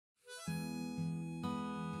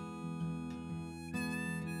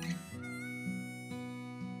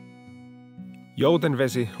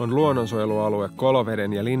Joutenvesi on luonnonsuojelualue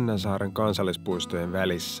Koloveden ja Linnansaaren kansallispuistojen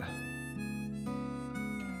välissä.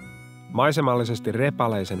 Maisemallisesti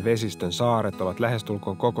repaleisen vesistön saaret ovat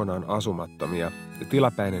lähestulkoon kokonaan asumattomia ja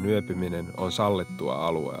tilapäinen yöpyminen on sallittua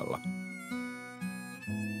alueella.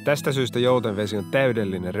 Tästä syystä Joutenvesi on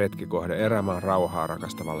täydellinen retkikohde erämaan rauhaa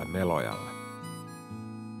rakastavalle melojalle.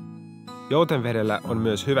 Joutenvedellä on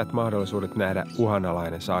myös hyvät mahdollisuudet nähdä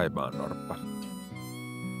uhanalainen saimaannorppa.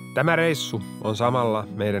 Tämä reissu on samalla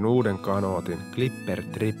meidän uuden kanootin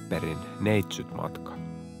Clipper-Tripperin neitsyt-matka.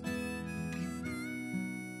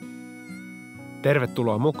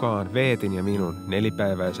 Tervetuloa mukaan Veetin ja minun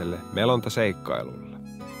nelipäiväiselle Melonta-seikkailulle.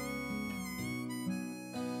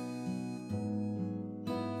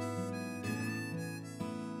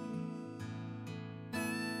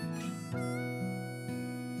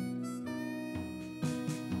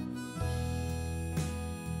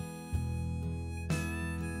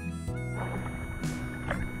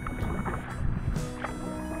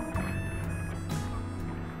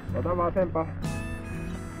 Ota vaan senpä.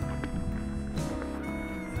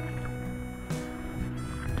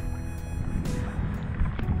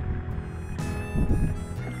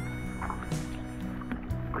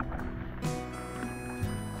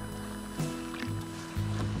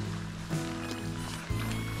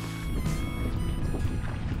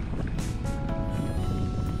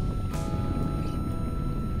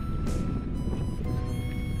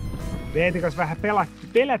 Veetin kanssa vähän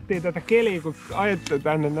pelättiin tätä keliä, kun ajettiin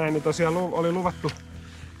tänne näin, niin tosiaan oli luvattu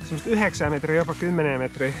semmoista 9 metriä, jopa 10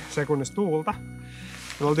 metriä sekunnissa tuulta.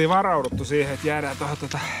 Me oltiin varauduttu siihen, että jäädään tuohon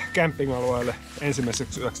camping-alueelle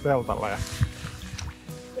ensimmäiseksi yöksi teltalla ja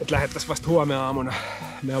että lähdettäisiin vasta huomenna aamuna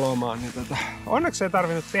melomaan. Niin onneksi ei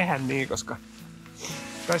tarvinnut tehdä niin, koska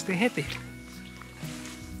päästiin heti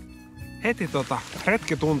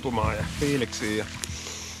retkituntumaan ja fiiliksiin. Ja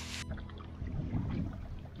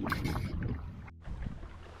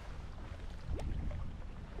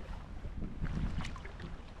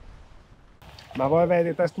mä voin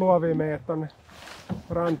Veeti tästä luovia meidät tonne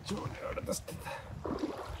ranchoon.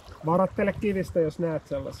 Varattele kivistä, jos näet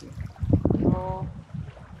sellaisia. No.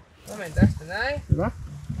 Mä menen tästä näin. Hyvä.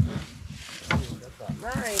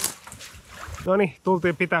 Näin. Noniin,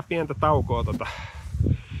 tultiin pitää pientä taukoa.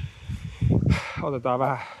 Otetaan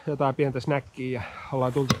vähän jotain pientä snäkkiä ja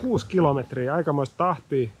ollaan tultu 6 kilometriä, aikamoista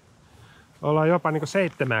tahtia. Ollaan jopa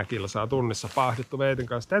 7 kilsaa tunnissa pahdittu Veetin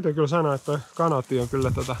kanssa. Täytyy kyllä sanoa, että kanootti on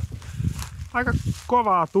kyllä aika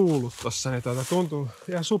kovaa tuulut tossa, niin tuntuu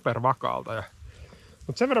ihan supervakaalta.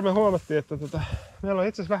 Mutta sen verran me huomattiin, että meillä on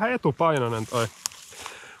itse asiassa vähän etupainoinen toi.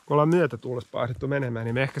 Kun ollaan myötätuulessa paahdittu menemään,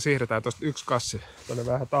 niin me ehkä siirretään tosta yksi kassi tonne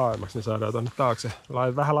vähän taaemmaksi, niin saadaan tonne taakse.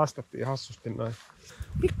 Vähän lastattiin hassusti noin.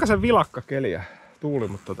 Pikkasen vilakka keliä tuuli,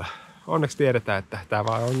 mutta onneksi tiedetään, että tää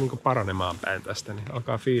vaan on niinku paranemaan päin tästä, niin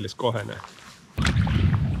alkaa fiilis kohenee.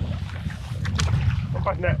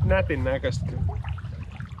 Onpas nätin näköistä.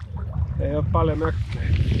 Ei oo paljon mökkejä.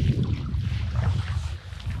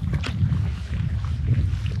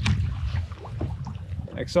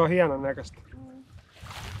 Eikö se oo hienon näköistä?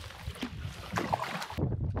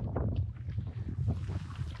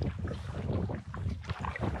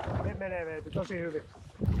 Ne menee Veeti tosi hyvin.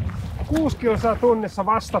 6 kilsaa tunnissa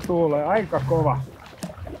vastatuulee, aika kova.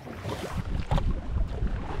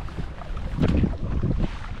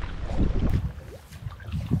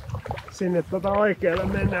 Sinne oikealle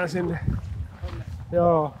mennään sinne.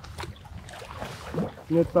 Joo.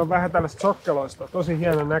 Nyt on vähän tällaista sokkeloista, tosi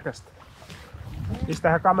hienon näköistä.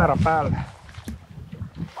 Pistähän kamera päälle.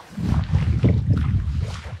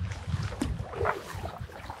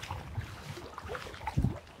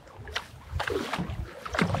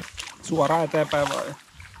 Suoraan eteenpäin vaan.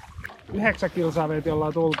 9 kilsaa Veeti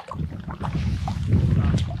ollaan tultu.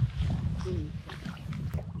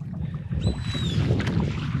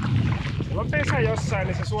 Siellä on pesä jossain,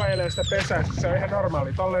 niin se suojelee sitä pesää. Se on ihan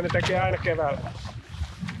normaali. Tolleen ne tekee aina keväällä.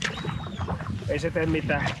 Ei se tee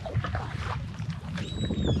mitään.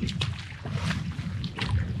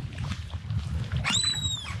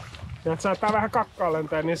 Sieltä saattaa vähän kakkaa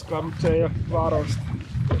lentää niskaan, mutta se ei ole vaarallista.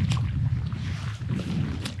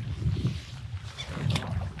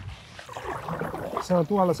 Se on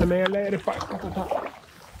tuolla se meidän leiripaikka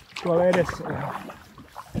tuolla edessä.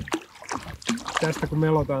 Tästä kun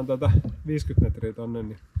melotaan 50 metriä tonne,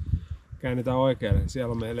 niin käännetään oikealle.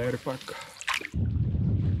 Siellä on meidän leiripaikka.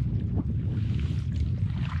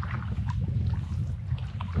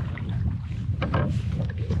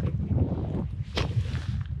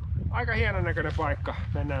 Aika hienon näköinen paikka.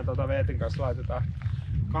 Mennään Veetin kanssa, laitetaan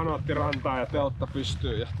kanootti rantaan ja teltta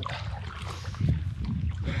pystyyn. Ja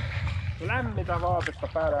lämmintä vaatetta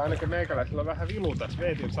päällä, ainakin meikäläisillä on vähän vilutas.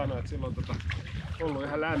 Veitin sanoi, että silloin ollut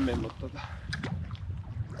ihan lämmin, mutta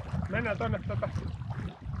mennään tonne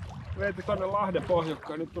Veiti tonne Lahden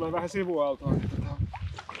pohjukkaan, nyt tulee vähän sivuaaltoa, niin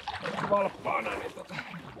valppaana, niin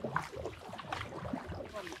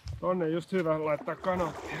tonne just hyvä laittaa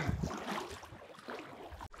kanoottia.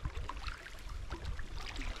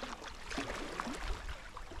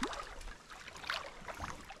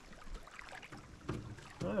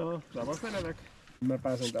 No joo, sä voit mennä näkyy. Mä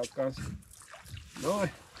pääsen täältä kanssa.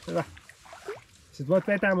 Noin, hyvä. Sit voit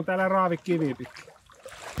vetää, mutta älä raavi kiviä pitkin.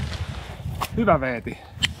 Hyvä Veeti.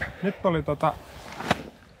 Nyt oli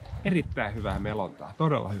erittäin hyvää melontaa,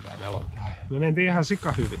 todella hyvää melontaa. Me mentiin ihan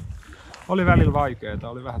sika hyvin. Oli välillä vaikeeta,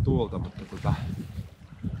 oli vähän tuulta, mutta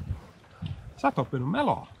sä oot oppinut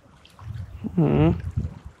meloa.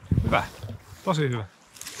 Hyvä, tosi hyvä.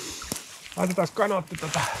 Laitetaan kanootti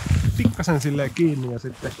pikkasen silleen kiinni ja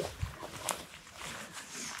sitten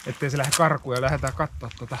ettei se lähde karkuun ja lähdetään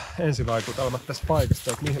katsoa ensivaikutelmat tästä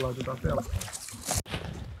paikasta, että mihin laitetaan teltta.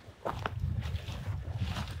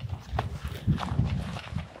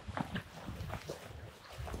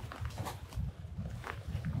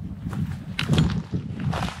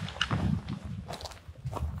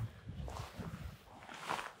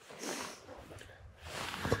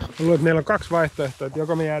 Luulen, että meillä on kaksi vaihtoehtoa, että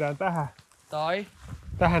joko me jäädään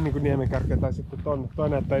tähän niin kuin niemenkärkeen tai sitten tonne. Toi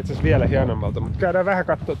näyttää itse asiassa vielä hienommalta, mutta käydään vähän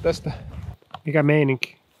katsoa tästä. Mikä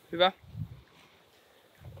meininki? Hyvä.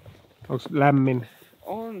 Onks lämmin?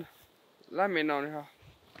 On. Lämmin on ihan.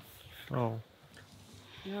 Oh.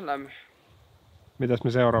 Ihan lämmin. Mitäs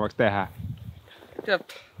me seuraavaksi tehdään?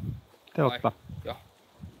 Teltta. Teltta. Joo.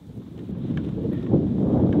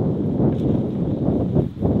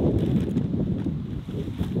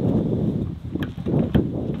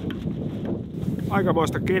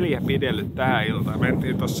 Aikamoista keliä pidellyt tää ilta.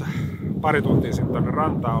 Mentiin tossa pari tuntia sitten tonne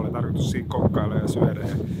rantaan, oli tarkoitus siinä kokkailla ja syödä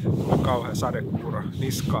ja tuli kauhean sadekuuro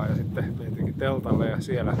niskaa ja sitten mentiinkin teltalle ja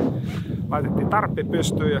siellä laitettiin tarppi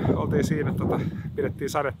pystyyn ja oltiin siinä, pidettiin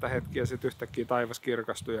sadetta hetki ja sitten yhtäkkiä taivas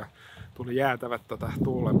kirkastui ja tuli jäätävät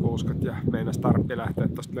tuulenpuuskat ja meinas tarppi lähteä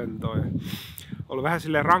tosta lentoon. Ja oli vähän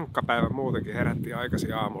silleen rankka päivä muutenkin, herättiin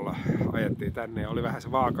aikaisin aamulla, ajettiin tänne ja oli vähän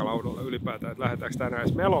se vaakalaudalla ylipäätään, että lähdetäänkö tänään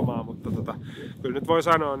edes melomaan, mutta kyllä nyt voi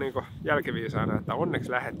sanoa niin jälkiviisaana, että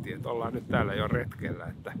onneksi lähdettiin, että ollaan nyt täällä jo retkellä,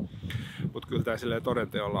 mutta kyllä tää silleen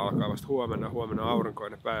todenteolla alkaa vasta huomenna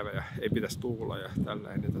aurinkoinen päivä ja ei pitäisi tuulla ja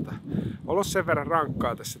tälleen, niin ollut sen verran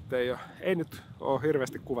rankkaa tässä, että ei nyt ole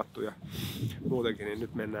hirveästi kuvattu ja muutenkin, niin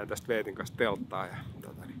nyt mennään tästä Veetin kanssa telttaan ja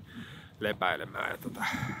lepäilemään ja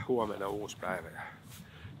huomenna uusi päivä ja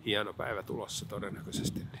hieno päivä tulossa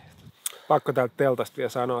todennäköisesti. Niin. Pakko täältä teltasta vielä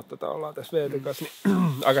sanoa, että ollaan tässä Veetin kanssa, niin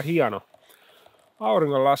aika hieno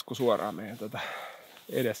auringon lasku suoraan meidän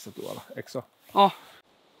edessä tuolla, eikö se ole? Oh.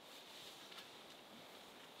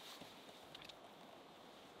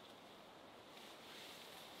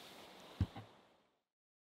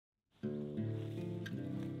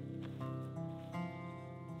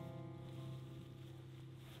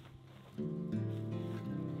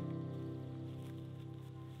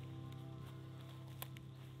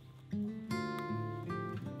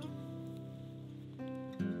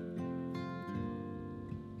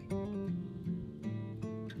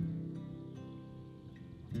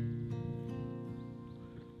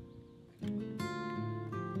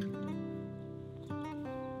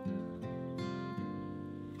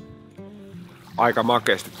 Aika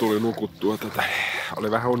makeasti tuli nukuttua.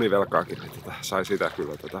 Oli vähän univelkaakin, niin sai sitä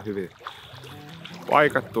kyllä hyvin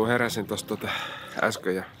paikattua. Heräsin tosta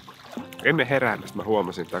äsken ja ennen heräämistä mä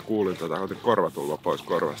huomasin tai kuulin, otin korvatulva pois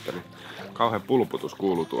korvasta, niin kauhean pulputus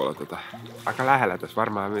kuului tuolla aika lähellä tässä.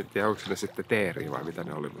 Varmaan en tiedä, onko ne sitten teeriä vai mitä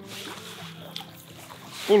ne oli, mutta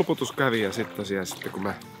pulputus kävi ja sitten tosiaan kun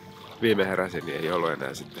mä viime heräsin, niin ei ollut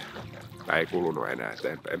enää sitten, tai ei kulunut enää, että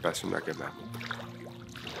en päässyt näkemään.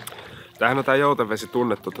 Tämähän on tää Joutenvesi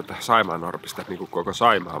tunnettu Saimaannorpista, niin kuin koko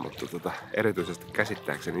Saimaa, mutta erityisesti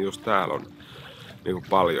käsittääkseni just täällä on niin kuin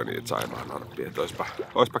paljon niitä Saimaannorppia. Että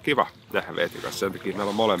oispa kiva nähdä Veetin kanssa. Sen takia meillä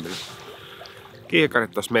on molemmilla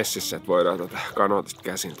kiikarit tuossa messissä, että voidaan kanootista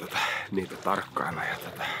käsin niitä tarkkailla. Ja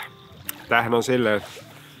tämähän on silleen,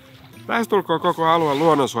 lähestulkoon koko alueen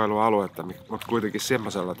luonnonsuojelualuetta, mutta kuitenkin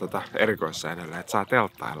semmoisella erikoissäännöllä, että saa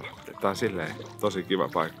telttailla. Tää on silleen tosi kiva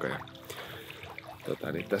paikka. Ja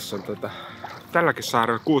niin tässä on tälläkin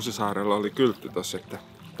saarella, Kuusisaarella oli kyltti tossa, että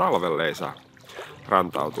talvelle ei saa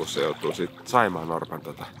rantautua, se joutuu siitä Saimaannorpan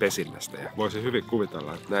pesinnästä. Ja voisin hyvin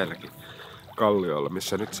kuvitella, että näilläkin kallioilla,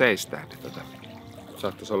 missä nyt seistään, niin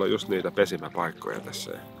saattaisi olla just niitä pesimäpaikkoja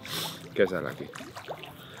tässä ja kesälläkin.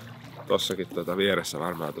 Tossakin vieressä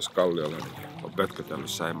varmaan tuossa kalliolla niin on pötkötellyt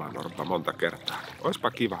saimaannorppa monta kertaa.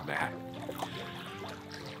 Oispa kiva nähdä.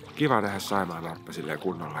 Kiva nähdä saimaannorppa silleen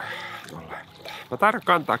kunnolla. Mä taidan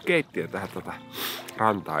kantaa keittiö tähän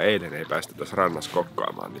rantaa. Eilen ei päästy tässä rannassa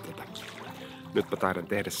kokkaamaan, niin nyt mä taidan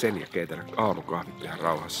tehdä sen ja keitellä aamukahvit ihan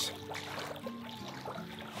rauhassa.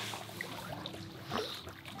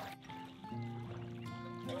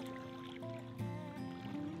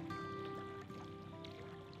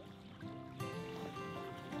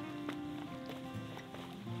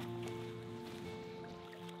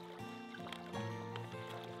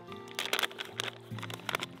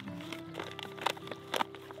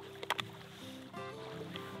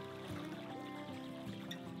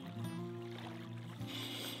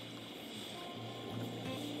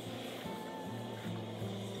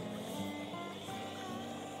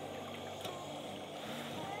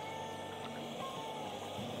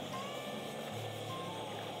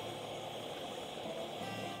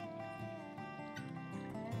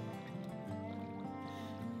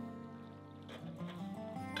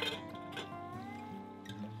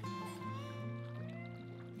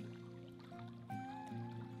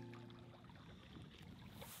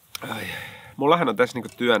 Mullahan on tässä niinku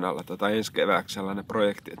työn alla ensi kevääksi sellainen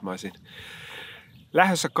projekti, että mä olisin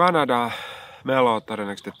lähdössä Kanadaan, Melonta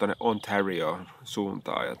todennäköisesti tuonne Ontarioon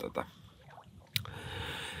suuntaan ja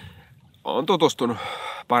olen tutustunut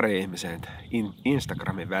pari ihmiseen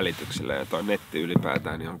Instagramin välityksellä ja toi netti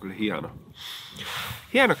ylipäätään niin on kyllä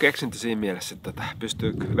hieno keksintö siinä mielessä, että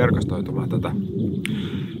pystyy verkostoitumaan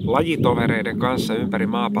lajitovereiden kanssa ympäri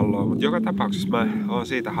maapalloa, mutta joka tapauksessa mä oon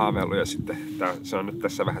siitä haaveillut ja sitten se on nyt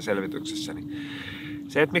tässä vähän selvityksessä. Niin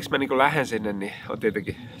se, että miksi mä niin lähden sinne, niin on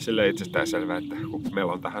tietenkin sille itsestäänselvää, että kun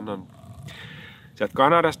Melontahan on sieltä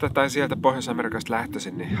Kanadasta tai sieltä Pohjois-Amerikasta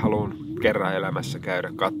lähtöisin, niin haluan kerran elämässä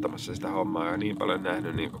käydä katsomassa sitä hommaa ja niin paljon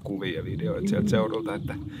nähnyt niin kuvia ja videoita sieltä seudulta,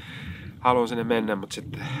 että haluan sinne mennä, mutta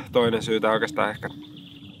sitten toinen syy tai oikeastaan ehkä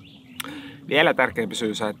vielä tärkeämpi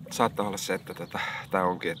syy saattaa olla se, että tää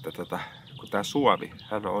onkin, että kun tää Suomi,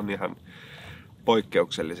 hän on ihan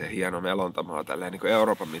poikkeuksellisen hieno melontamaa tälleen niin kuin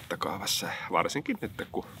Euroopan mittakaavassa, varsinkin nyt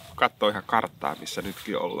kun katsoo ihan karttaa, missä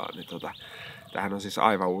nytkin ollaan, niin tämähän on siis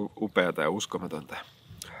aivan upeata ja uskomatonta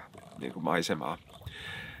niin kuin maisemaa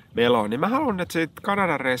meloon. Niin mä haluan, että siitä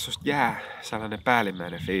Kanadan reissusta jää sellainen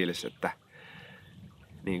päällimmäinen fiilis, että,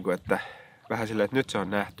 niin kuin, että vähän silleen, että nyt se on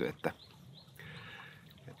nähty, että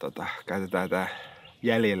käytetään tämä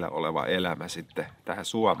jäljellä oleva elämä sitten tähän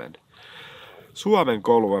Suomen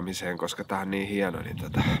koluamiseen, koska tää on niin hieno, niin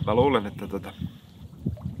mä luulen, että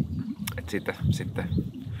sitten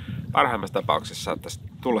parhaimmassa tapauksessa saattaisi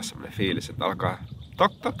tulla semmoinen fiilis, että alkaa,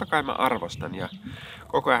 totta kai mä arvostan ja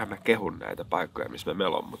koko ajan mä kehun näitä paikkoja, missä mä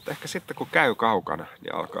melon, mutta ehkä sitten kun käy kaukana,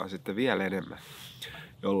 niin alkaa sitten vielä enemmän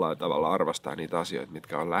jollain tavalla arvostaa niitä asioita,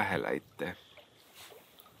 mitkä on lähellä itseä.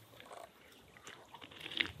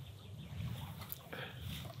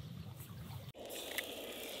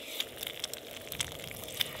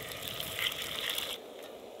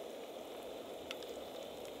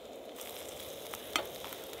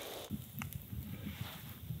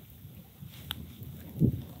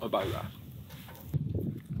 Onpa hyvä.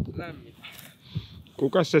 Lämmin.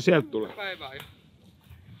 Kukas se sieltä tulee? Päivää ja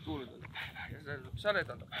tuulitonta päivää ja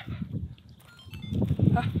sadetonta päivää.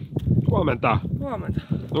 Huomenta. Huomenta.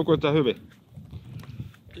 Nukuitte hyvin?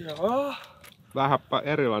 Joo. Vähänpä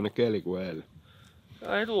erilainen keli kuin eilen.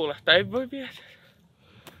 Ei tuule. Tai ei voi vietä.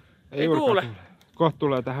 Ei Urka tuule. Kohta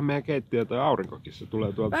tulee tähän meidän keittiöön toi aurinkokin. Se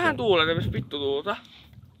tulee tuolta. Vähän tuulee, jos vittu tuulta.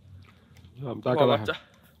 Joo, mutta aika vähän.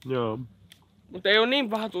 Joo. Mutta ei oo niin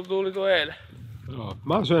paha tuuli tuo eilen. Joo.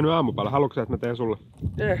 Mä oon syönyt aamupala. Haluatko sä, että mä teen sulle?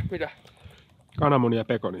 Mitä? Kananmunia ja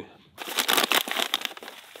pekonia.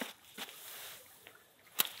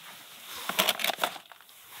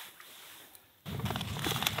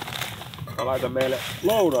 Mä laitan meille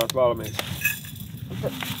lounaat valmiiksi.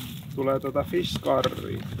 Tulee fish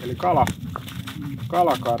curry, eli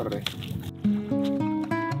kalakarri.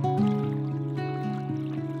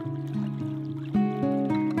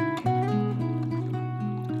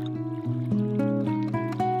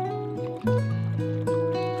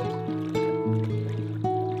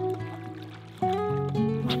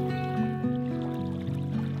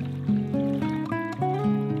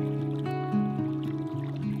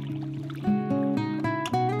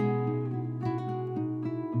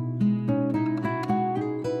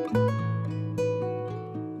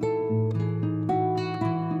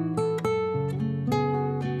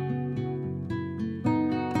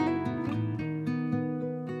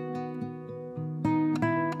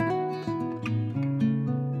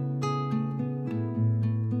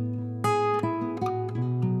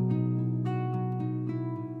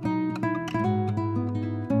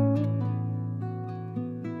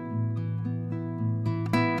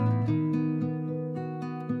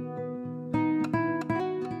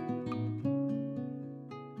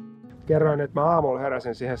 kerroin, että mä aamulla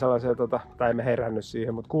heräsin siihen sellaiseen, tai en mä herännyt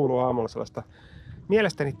siihen, mutta kuuluu aamulla sellaista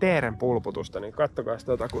mielestäni teeren pulputusta, niin kattokaa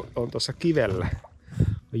kun on tuossa kivellä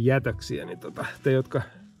on jätöksiä, niin te jotka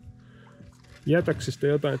jätöksistä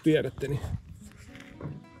jotain tiedätte, niin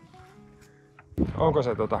onko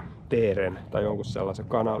se teeren tai jonkun sellaisen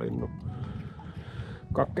kanalinnun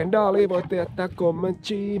kakkendaalia, voitte jättää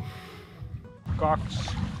kommenttiin.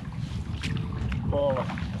 2, 3,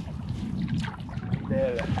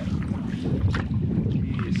 4,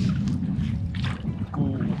 5,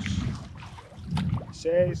 6,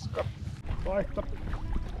 7, vaihto.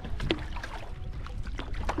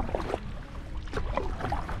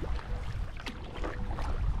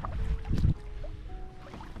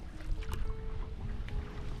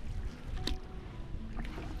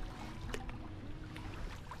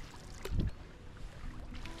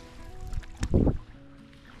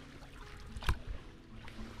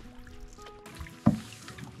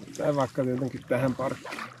 Tai vaikka tietenkin tähän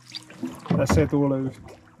parkkiin. Tässä ei tuule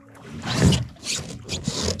yhtään.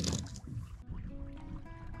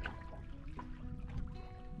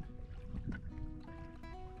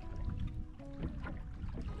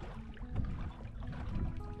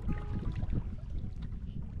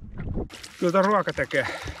 Kyllä tää ruoka tekee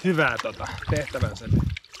hyvää tehtävänsä.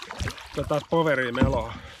 Taas poveria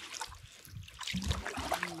meloa.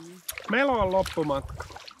 Melo on loppumatka.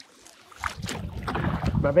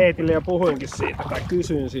 Mä Veetille jo puhuinkin siitä, tai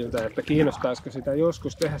kysyin siltä, että kiinnostaisiko sitä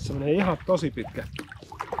joskus tehdä semmonen ihan tosi pitkä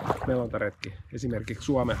melontaretki. Esimerkiksi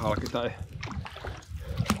Suomen halki tai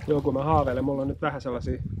joku. Mä haaveilen, mulla on nyt vähän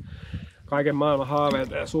sellaisia kaiken maailman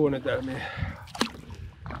haaveita ja suunnitelmia.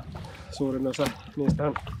 Suurin osa niistä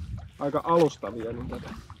on aika alustavia, niin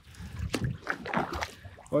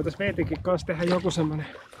voitais Veetinkin kanssa tehdä joku semmonen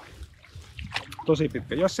tosi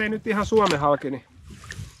pitkä. Jos ei nyt ihan Suomen halki, niin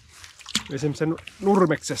esimerkiksi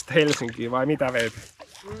Nurmeksesta Helsinkiin vai mitä Veeti?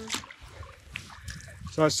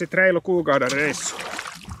 Se olisi sit reilu kuukauden reissu.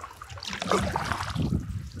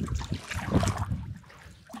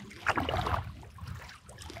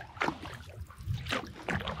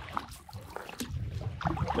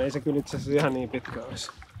 Ei se kyllä itse asiassa ihan niin pitkä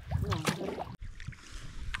olisi.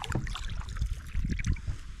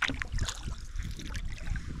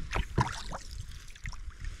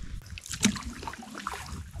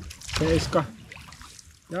 Seiska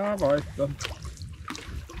ja vaihto.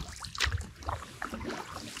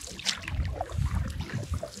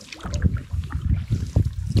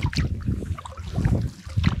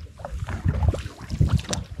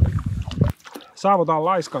 Saavutaan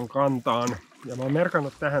Laiskan kantaan ja mä oon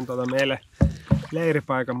merkannut tähän meille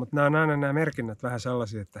leiripaikan, mutta nämä on aina nämä merkinnät vähän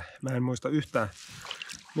sellaisia, että mä en muista yhtään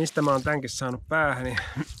mistä mä oon tämänkin saanut päähäni,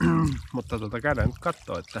 mutta käydään nyt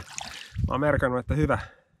kattoo, että mä oon merkannut, että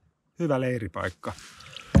hyvä leiripaikka.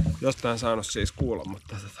 Jostain saanut siis kuulla,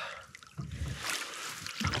 mutta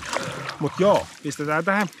joo, pistetään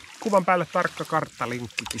tähän kuvan päälle tarkka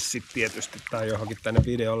karttalinkkikin sit tietysti tai johonkin tänne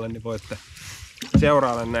videolle, niin voitte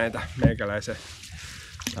seurailla näitä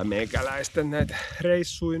meikäläisten näitä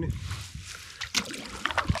reissuja, niin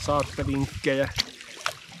saatte vinkkejä.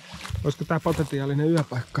 Olisiko tää potentiaalinen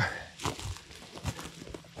yöpaikka?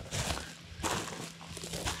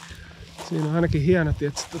 Siinä on ainakin hieno,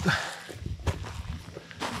 tietysti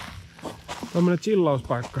tommonen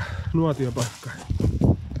chillauspaikka, nuotiopaikka.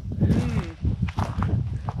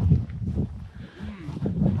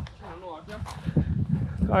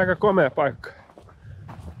 Aika komea paikka.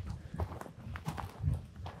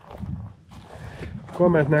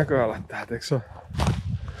 Komeat näköalat täältä, eikö se ole?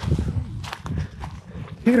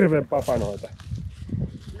 Hirven papanoita.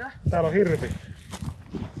 Mitä? Täällä on hirvi.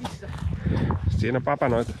 Missä? Siinä on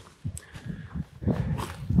papanoita.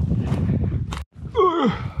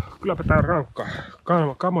 Kylläpä tää on rankkaa.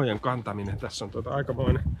 Kamojen kantaminen. Tässä on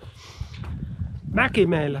aikamoinen mäki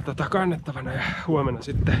meillä kannettavana ja huomenna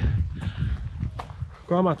sitten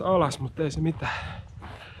kamat alas, mutta ei se mitään.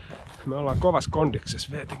 Me ollaan kovas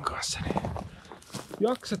kondiksessa Veetin kanssa, niin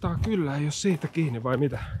jaksetaan kyllä, ei jos siitä kiinni vai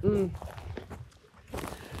mitä?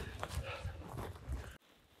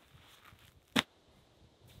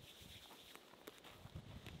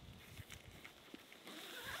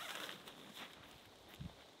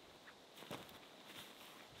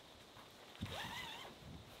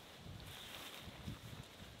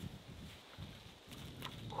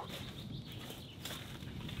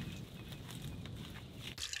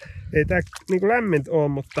 Ei tää niinku lämmintä oo,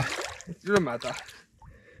 mutta kylmää tää.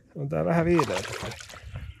 On tää vähän viileä.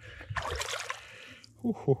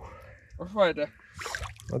 Onks vaihde?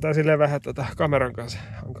 On tää silleen vähän kameran kanssa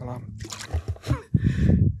hankalaa.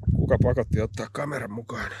 Kuka pakotti ottaa kameran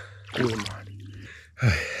mukaan uimaan?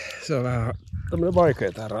 Se on vähän tämmönen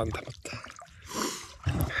vaikea tää ranta, mutta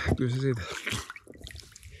kyllä se siitä.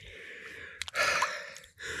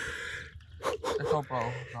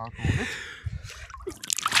 Sopraa saatuu nyt.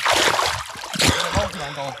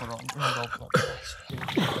 Vauhtaan tolppuroon. Yhden tolppuroon.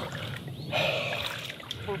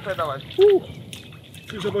 Tulet vetävät.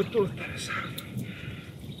 Kyllä sä voit tulla tässä.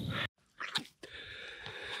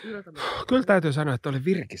 Kyllä täytyy sanoa, että oli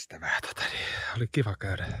virkistävää. Oli kiva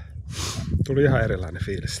käydä. Tuli ihan erilainen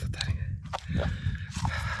fiilis.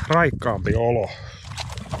 Raikkaampi olo.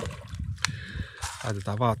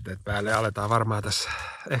 Laitetaan vaatteet päälle ja aletaan varmaan tässä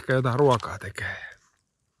ehkä jotain ruokaa tekee.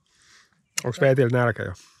 Onks Veetillä nälkä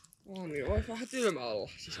jo? On niin, ois vähän kylmä alla.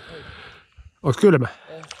 Siis onks kylmä?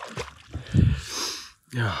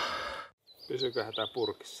 Joo. Pysyyköhän tää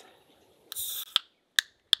purkissa?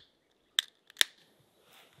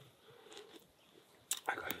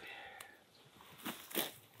 Aika hyvin.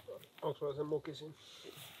 Onks sulla sen mukisin?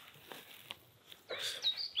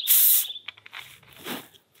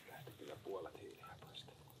 Lähti kyllä puolet hiiliä pois.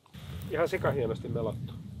 Ihan sikahienosti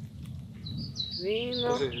melottu. niin no.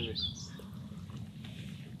 Tosi hyvin.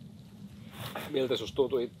 Miltä susta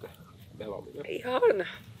tuntui itse melominen? Ihan.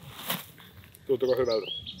 Tuntuuko hyvältä?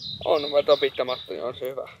 On, mä topittamattu, niin on se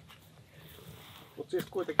hyvä. Mut siis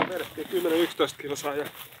kuitenkin vedettiin 10-11 kilsaa ja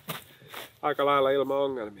aika lailla ilman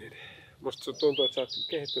ongelmia. Musta tuntuu, että sä oot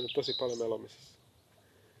kehittynyt tosi paljon melomisessa.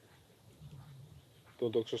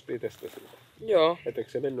 Tuntuuko susta itsestä siltä? Joo.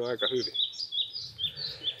 Etteikö se mennyt aika hyvin?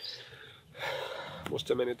 Musta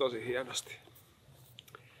se meni tosi hienosti.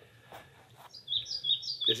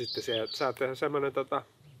 Ja sitten sä oot semmonen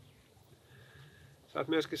sä oot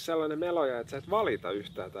myöskin sellainen meloja, että sä et valita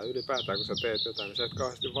yhtään tai ylipäätään kun sä teet jotain, niin sä et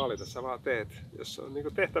kauheasti valita, sä vaan teet. Jos on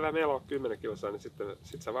niinku tehtävä melo 10 kilsaa, niin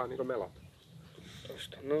sit sä vaan niinku melot.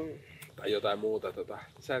 Tosta, no. Tai jotain muuta,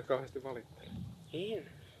 sä et kauheasti valittele. Niin.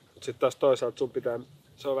 Mut sit taas toisaalta sun pitää,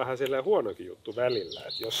 se on vähän silleen huonokin juttu välillä,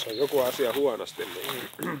 että jos on joku asia huonosti,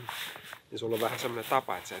 niin sulla on vähän semmoinen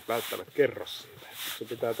tapa, että sä et välttämättä kerro siitä. Sun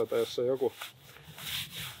pitää, jos on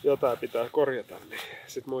jotain pitää korjata, niin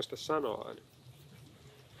sit muista sanoa aina.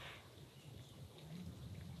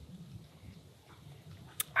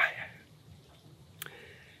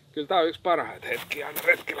 Kyllä tää on yksi parhaita hetkiä aina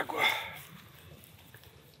retkellä, kun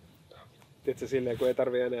tiedätkö, silleen, kun ei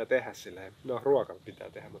tarvii enää tehdä silleen. No, ruoka pitää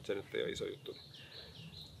tehdä, mutta se nyt ei ole iso juttu.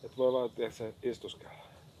 Et voi vaan istuskella.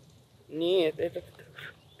 Niin, et ei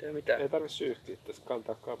tee mitään. Ei tarvi syyhkiä, että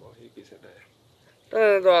kantaa kamaa hikisenä.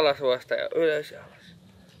 Tänne alas vasta ja ylös ja alas.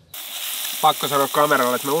 Pakko sanoa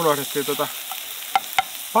kameralle, että me unohdettiin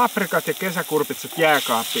paprikat ja kesäkurpitset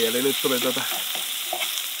jääkaappiin. Eli nyt tuli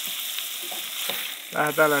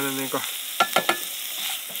vähän tällainen niinku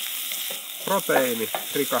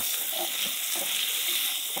proteiinirikas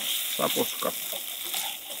sapuska.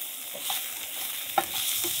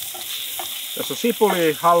 Tässä on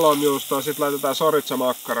sipulia, hallonjuustoa, sitten laitetaan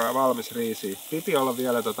soritsamakkaraa ja valmis riisiä. Piti olla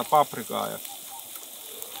vielä paprikaa ja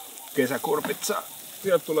kesäkurpitsaa.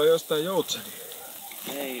 Sieltä tulee jostain joutsenia.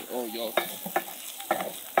 Ei oo joutsenia.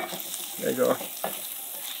 Eikö oo?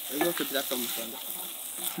 Ei joutsenia pitää tommista antaa.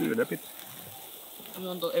 Kyllä ne pitää.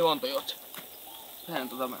 Ei vaan toi joutsenia. Sehän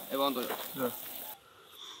ei vaan toi joutsenia. Joo.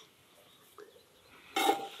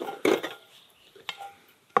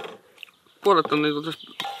 Puolet on niinku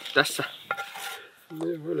tässä.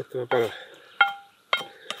 Niin, yllättävän paljon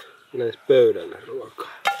yleensä pöydällä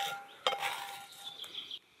ruokaa.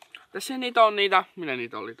 Tässä ei niitä on niitä. Minä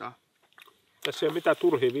niitä oli tää? Tässä ei ole mitään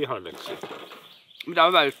turhia vihanneksia. Mitä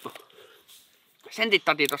hyvä juttu. Sentit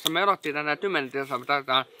tati tossa, me odottiin tänään 10 tilsaa, me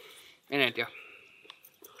tarvitaan energiaa.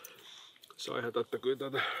 Se on ihan totta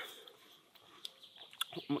kyllä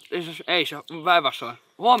Mut ei se päivässä on.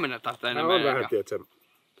 Huomenna tarvitaan enemmän energiaa. energiaa. Vähän tiedät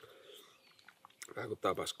vähän kuin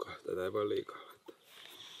tapaskoa. Tätä ei voi liikaa laittaa.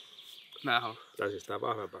 Mä en halua. Tai siis tää on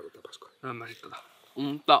vahvempaa kuin tapaskoa. No mä sit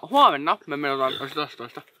Mutta huomenna me mennään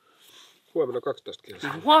 12. Huomenna 12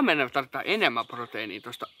 kilsaa. Huomenna tarvitaan enemmän proteiinia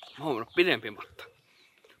tosta. Huomenna pidempi matta.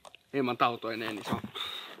 Ilman tautoineen, niin se on.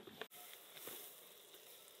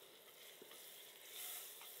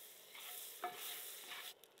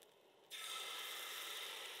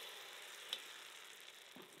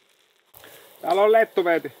 Täällä on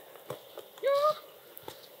lettuveiti. Joo.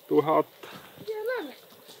 Tuuhan ottaa. Jälleen.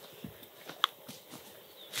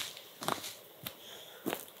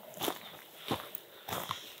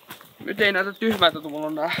 Nyt ei näytä tyhmältä, kun mulla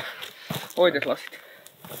on nää oiteslasit.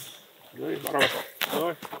 Noin, varovasti.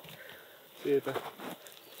 Noin. Siitä.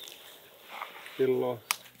 Kelloa.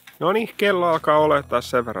 Noniin, kello alkaa olettaa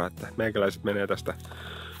sen verran, että meikäläiset menee tästä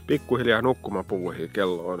pikkuhiljaa nukkumapuuhiin.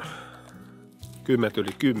 Kello on 10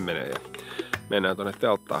 yli 10 ja mennään tonne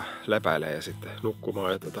telttaan lepäilemään ja sitten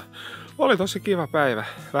nukkumaan. Ja oli tosi kiva päivä.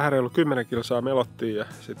 Vähän reilu 10 kilsaa melottiin ja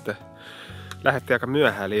sitten lähdettiin aika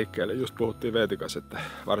myöhään liikkeelle. Just puhuttiin Veetin kanssa, että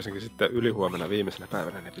varsinkin sitten ylihuomenna viimeisenä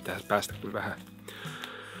päivänä ne pitäisi päästä kyllä vähän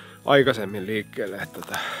aikaisemmin liikkeelle.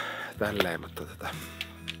 Että tälleen, mutta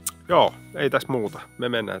joo, ei tässä muuta. Me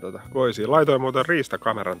mennään Koisiin. Laitoin muuten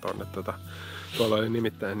riistakameran tonne. Tuolla oli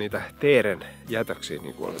nimittäin niitä teeren jätöksiä,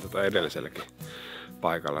 niin kuin oli edelliselläkin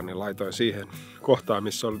paikalla, niin laitoin siihen kohtaan,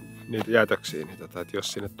 missä on niitä jätöksiä, niin että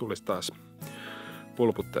jos sinne tulisi taas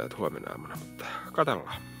pulputtajat huomenna aamuna, mutta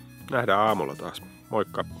katsellaan. Nähdään aamulla taas.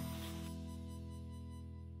 Moikka!